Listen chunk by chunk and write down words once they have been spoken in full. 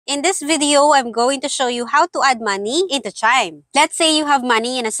In this video, I'm going to show you how to add money into Chime. Let's say you have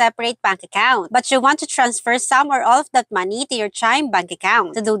money in a separate bank account, but you want to transfer some or all of that money to your Chime bank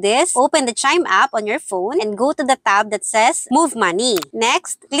account. To do this, open the Chime app on your phone and go to the tab that says Move Money.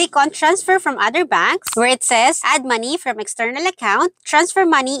 Next, click on Transfer from Other Banks, where it says Add Money from External Account. Transfer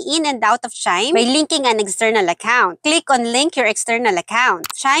money in and out of Chime by linking an external account. Click on Link Your External Account.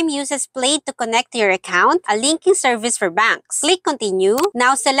 Chime uses Play to connect to your account, a linking service for banks. Click Continue.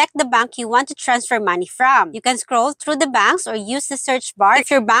 Now select the bank you want to transfer money from. You can scroll through the banks or use the search bar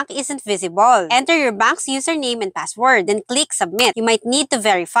if your bank isn't visible. Enter your bank's username and password, then click Submit. You might need to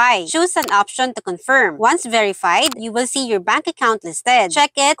verify. Choose an option to confirm. Once verified, you will see your bank account listed.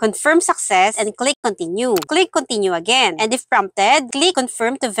 Check it, confirm success, and click Continue. Click Continue again. And if prompted, click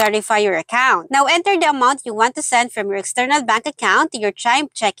Confirm to verify your account. Now enter the amount you want to send from your external bank account to your Chime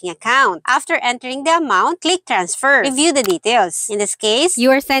checking account. After entering the amount, click Transfer. Review the details. In this case, you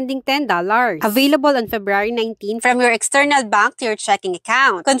are sending $10, available on February 19 from your external bank to your checking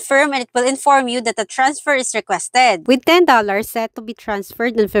account. Confirm and it will inform you that the transfer is requested. With $10 set to be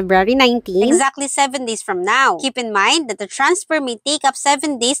transferred on February 19, exactly 7 days from now. Keep in mind that the transfer may take up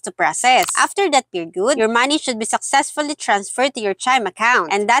 7 days to process. After that period, your money should be successfully transferred to your Chime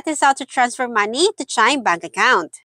account. And that is how to transfer money to Chime bank account.